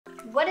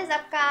What is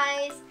up,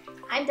 guys?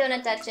 I'm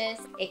Donut Duchess.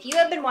 If you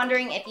have been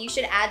wondering if you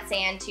should add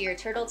sand to your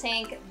turtle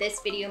tank,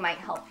 this video might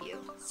help you.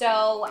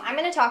 So I'm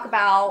going to talk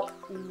about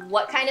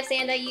what kind of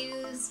sand I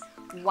use,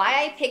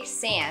 why I picked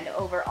sand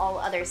over all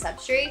other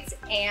substrates,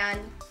 and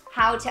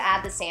how to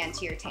add the sand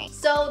to your tank.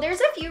 So there's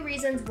a few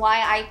reasons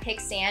why I pick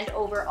sand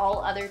over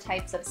all other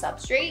types of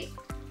substrate.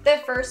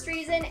 The first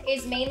reason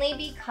is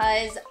mainly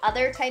because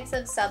other types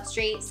of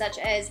substrate, such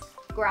as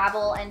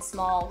gravel and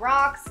small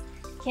rocks,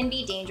 can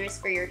be dangerous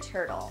for your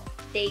turtle.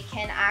 They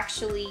can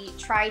actually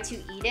try to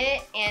eat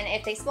it, and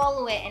if they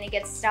swallow it and it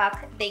gets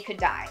stuck, they could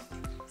die.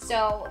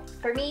 So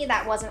for me,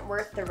 that wasn't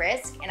worth the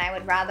risk, and I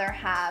would rather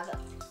have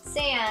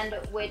sand,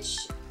 which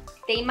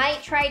they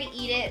might try to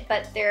eat it,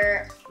 but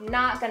they're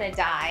not gonna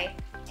die.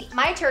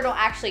 My turtle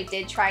actually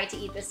did try to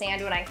eat the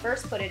sand when I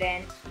first put it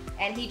in,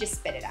 and he just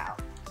spit it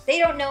out. They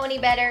don't know any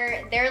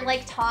better. They're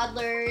like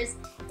toddlers.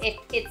 If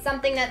it's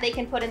something that they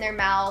can put in their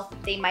mouth,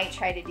 they might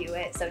try to do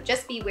it. So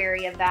just be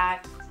wary of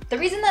that. The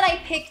reason that I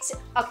picked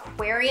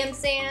aquarium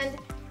sand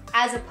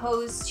as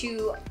opposed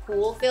to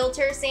pool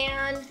filter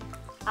sand,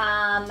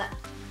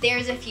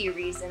 there's a few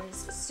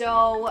reasons.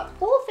 So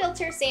pool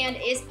filter sand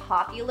is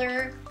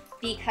popular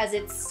because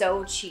it's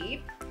so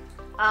cheap.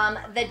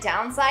 The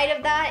downside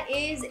of that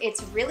is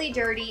it's really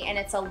dirty and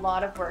it's a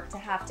lot of work to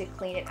have to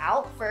clean it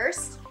out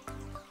first.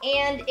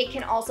 And it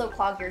can also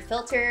clog your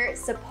filter,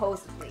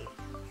 supposedly.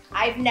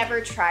 I've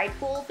never tried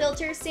pool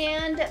filter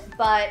sand,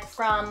 but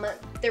from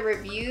the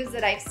reviews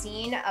that I've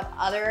seen of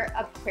other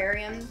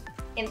aquarium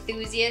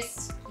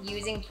enthusiasts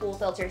using pool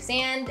filter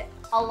sand,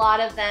 a lot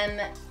of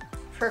them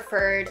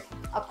preferred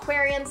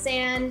aquarium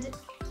sand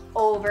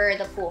over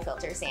the pool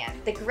filter sand.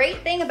 The great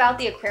thing about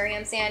the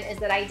aquarium sand is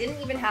that I didn't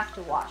even have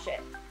to wash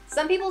it.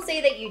 Some people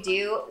say that you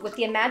do. With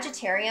the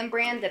Imaginarium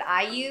brand that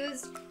I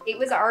used, it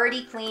was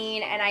already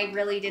clean and I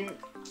really didn't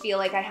feel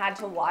like I had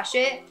to wash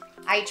it.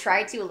 I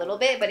tried to a little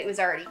bit, but it was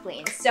already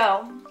clean.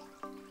 So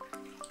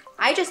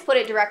I just put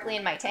it directly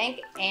in my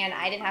tank and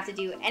I didn't have to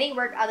do any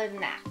work other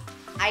than that.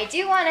 I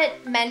do want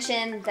to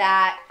mention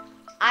that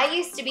I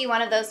used to be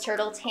one of those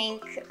turtle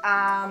tank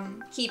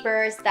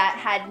keepers that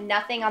had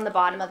nothing on the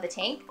bottom of the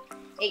tank.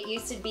 It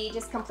used to be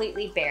just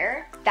completely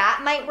bare.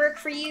 That might work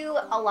for you.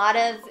 A lot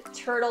of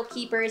turtle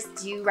keepers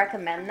do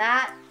recommend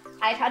that.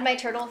 I've had my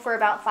turtle for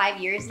about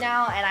 5 years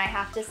now, and I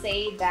have to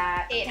say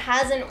that it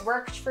hasn't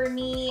worked for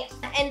me.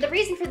 And the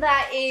reason for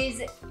that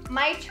is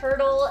my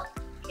turtle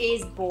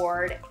is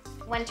bored.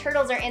 When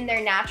turtles are in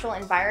their natural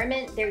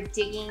environment, they're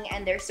digging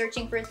and they're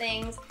searching for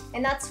things,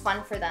 and that's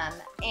fun for them.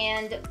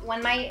 And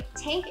when my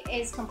tank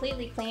is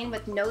completely clean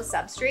with no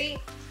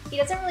substrate, he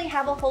doesn't really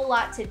have a whole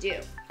lot to do.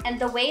 And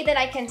the way that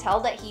I can tell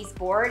that he's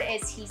bored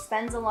is he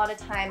spends a lot of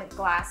time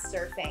glass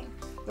surfing,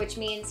 which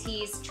means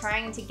he's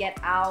trying to get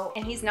out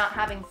and he's not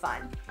having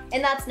fun.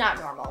 And that's not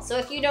normal. So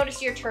if you notice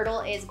your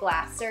turtle is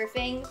glass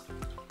surfing,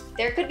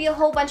 there could be a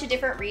whole bunch of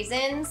different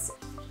reasons.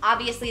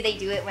 Obviously they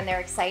do it when they're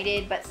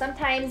excited, but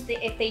sometimes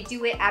if they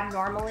do it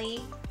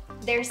abnormally,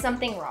 there's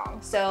something wrong.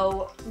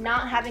 So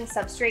not having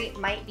substrate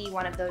might be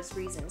one of those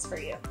reasons for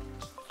you.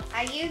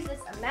 I use this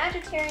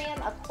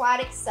Imaginarium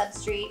Aquatic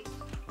Substrate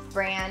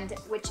brand,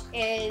 which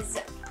is,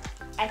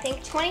 I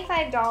think,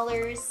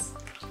 $25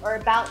 or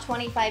about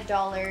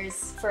 $25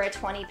 for a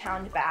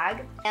 20-pound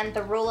bag. And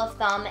the rule of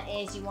thumb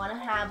is you want to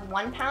have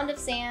 1 pound of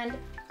sand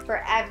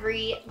for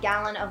every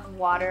gallon of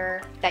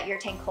water that your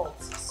tank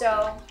holds.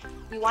 So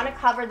you want to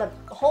cover the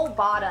whole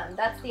bottom.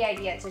 That's the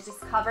idea, to just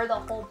cover the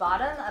whole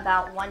bottom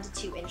about 1 to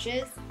 2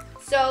 inches.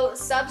 So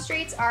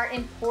substrates are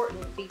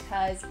important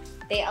because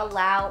they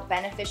allow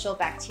beneficial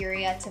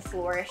bacteria to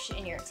flourish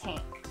in your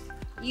tank.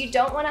 You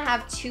don't want to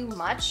have too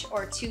much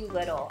or too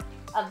little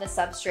of the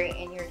substrate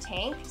in your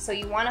tank, so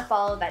you want to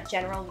follow that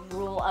general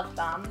rule of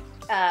thumb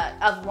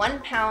of 1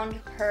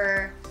 pound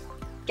per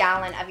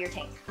gallon of your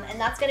tank, and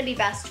that's going to be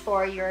best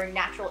for your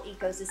natural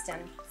ecosystem.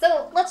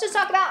 So let's just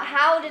talk about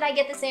how did I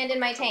get the sand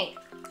in my tank.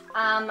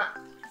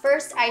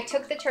 First, I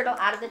took the turtle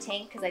out of the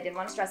tank because I didn't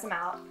want to stress him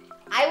out.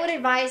 I would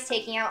advise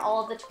taking out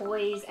all of the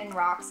toys and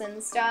rocks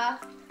and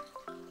stuff.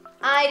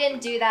 I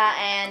didn't do that,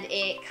 and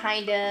it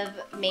kind of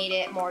made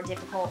it more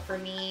difficult for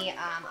me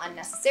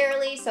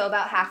unnecessarily. So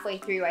about halfway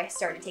through, I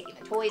started taking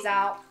the toys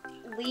out.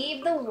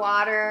 Leave the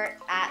water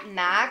at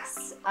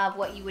max of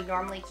what you would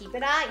normally keep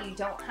it at. You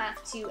don't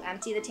have to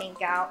empty the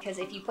tank out, because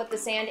if you put the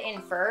sand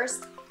in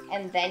first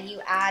and then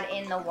you add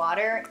in the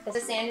water, the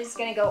sand is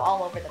going to go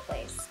all over the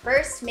place.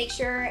 First, make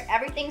sure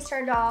everything's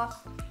turned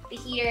off, the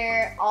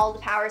heater, all the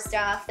power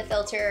stuff, the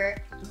filter.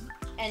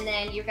 And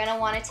then you're gonna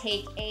wanna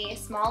take a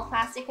small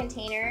plastic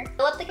container,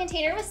 fill up the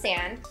container with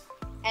sand,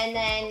 and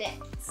then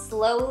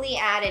slowly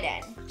add it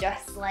in,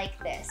 just like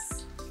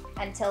this,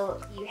 until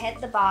you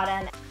hit the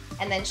bottom,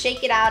 and then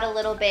shake it out a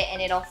little bit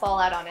and it'll fall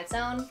out on its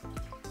own.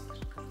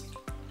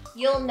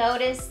 You'll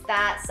notice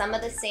that some of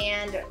the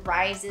sand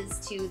rises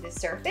to the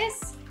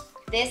surface.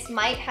 This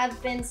might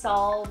have been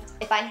solved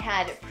if I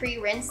had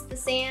pre-rinsed the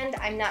sand,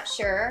 I'm not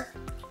sure,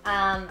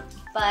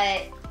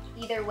 but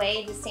either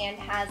way, the sand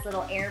has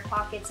little air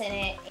pockets in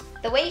it.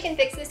 The way you can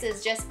fix this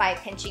is just by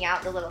pinching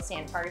out the little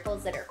sand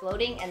particles that are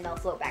floating, and they'll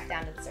float back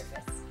down to the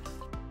surface.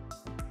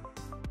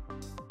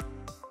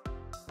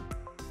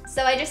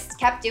 So I just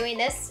kept doing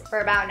this for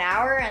about an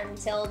hour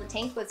until the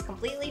tank was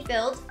completely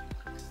filled.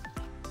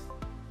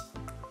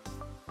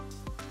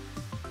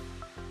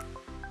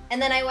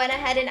 And then I went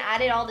ahead and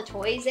added all the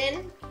toys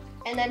in.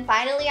 And then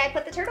finally I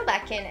put the turtle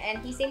back in, and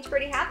he seemed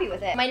pretty happy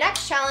with it. My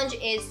next challenge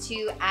is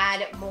to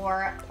add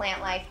more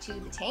plant life to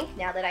the tank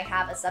now that I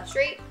have a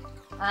substrate.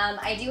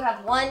 I do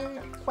have one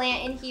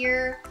plant in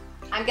here.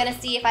 I'm gonna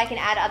see if I can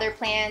add other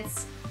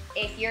plants.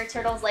 If your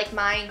turtle's like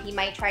mine, he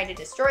might try to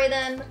destroy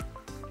them.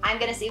 I'm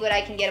gonna see what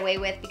I can get away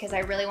with because I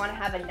really wanna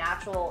have a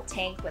natural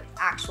tank with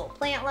actual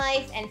plant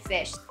life and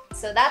fish.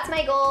 So that's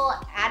my goal,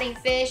 adding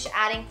fish,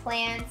 adding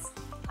plants.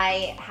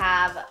 I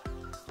have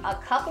a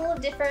couple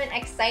of different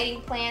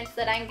exciting plants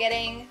that I'm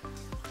getting.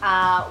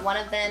 One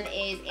of them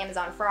is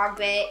Amazon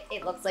frogbit.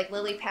 It looks like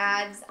lily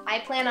pads. I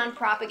plan on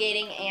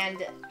propagating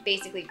and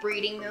basically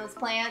breeding those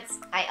plants.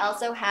 I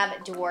also have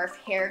dwarf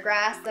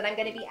hairgrass that I'm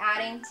gonna be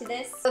adding to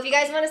this. So if you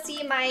guys wanna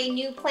see my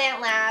new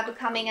plant lab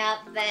coming up,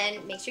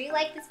 then make sure you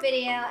like this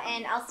video,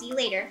 and I'll see you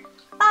later.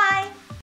 Bye!